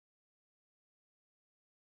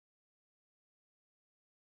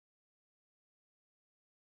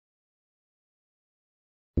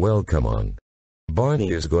Well, come on. Barney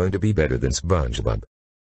is going to be better than SpongeBob.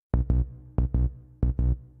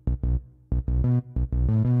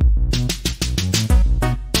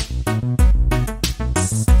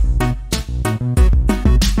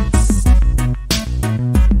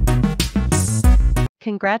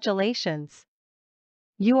 Congratulations!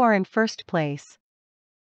 You are in first place.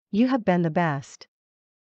 You have been the best.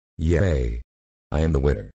 Yay! I am the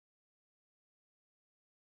winner.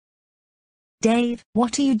 Dave,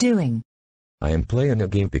 what are you doing? I am playing a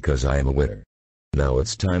game because I am a winner. Now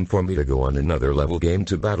it's time for me to go on another level game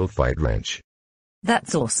to battle Fight Ranch.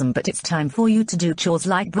 That's awesome, but it's time for you to do chores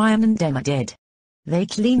like Brian and Emma did. They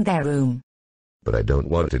cleaned their room. But I don't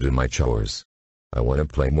want to do my chores. I want to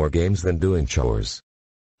play more games than doing chores.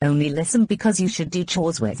 Only listen because you should do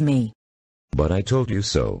chores with me. But I told you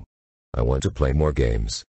so. I want to play more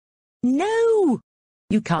games. No!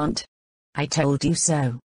 You can't. I told you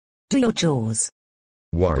so. Do your chores.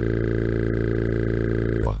 What?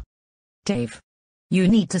 Dave. You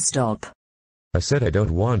need to stop. I said I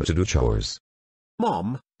don't want to do chores.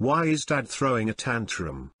 Mom, why is Dad throwing a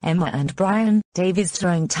tantrum? Emma and Brian, Dave is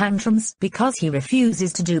throwing tantrums because he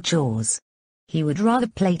refuses to do chores. He would rather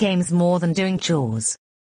play games more than doing chores.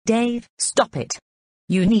 Dave, stop it.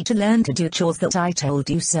 You need to learn to do chores that I told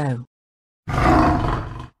you so.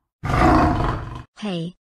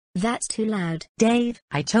 Hey, that's too loud. Dave,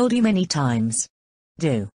 I told you many times.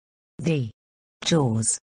 Do the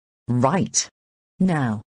chores right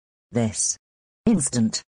now. This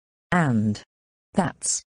instant. And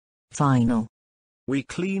that's final. We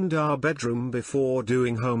cleaned our bedroom before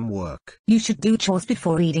doing homework. You should do chores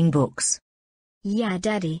before reading books. Yeah,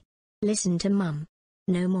 Daddy. Listen to Mum.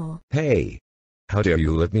 No more. Hey! How dare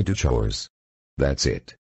you let me do chores? That's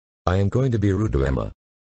it. I am going to be rude to Emma.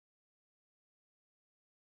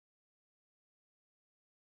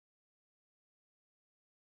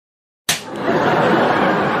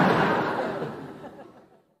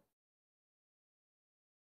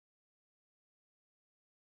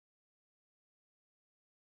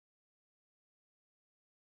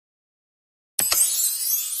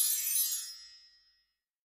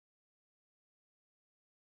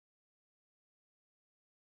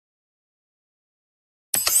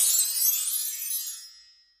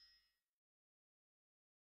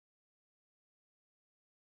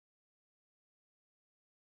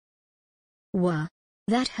 Wah.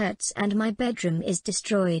 That hurts and my bedroom is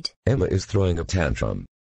destroyed. Emma is throwing a tantrum.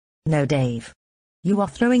 No, Dave. You are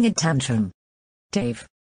throwing a tantrum. Dave.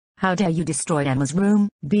 How dare you destroy Emma's room,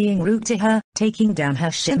 being rude to her, taking down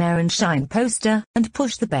her Shimmer and Shine poster, and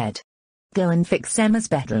push the bed. Go and fix Emma's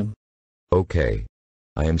bedroom. Okay.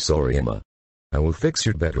 I am sorry, Emma. I will fix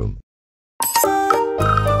your bedroom.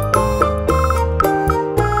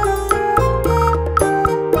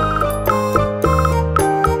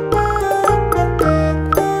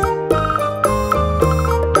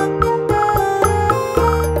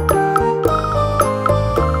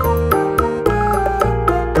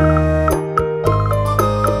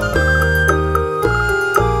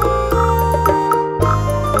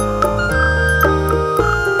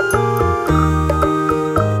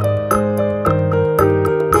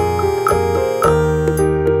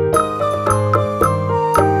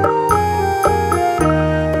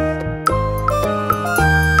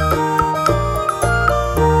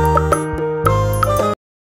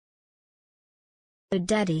 Oh,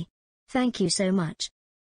 Daddy. Thank you so much.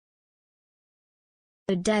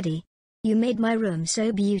 Oh, Daddy. You made my room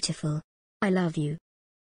so beautiful. I love you.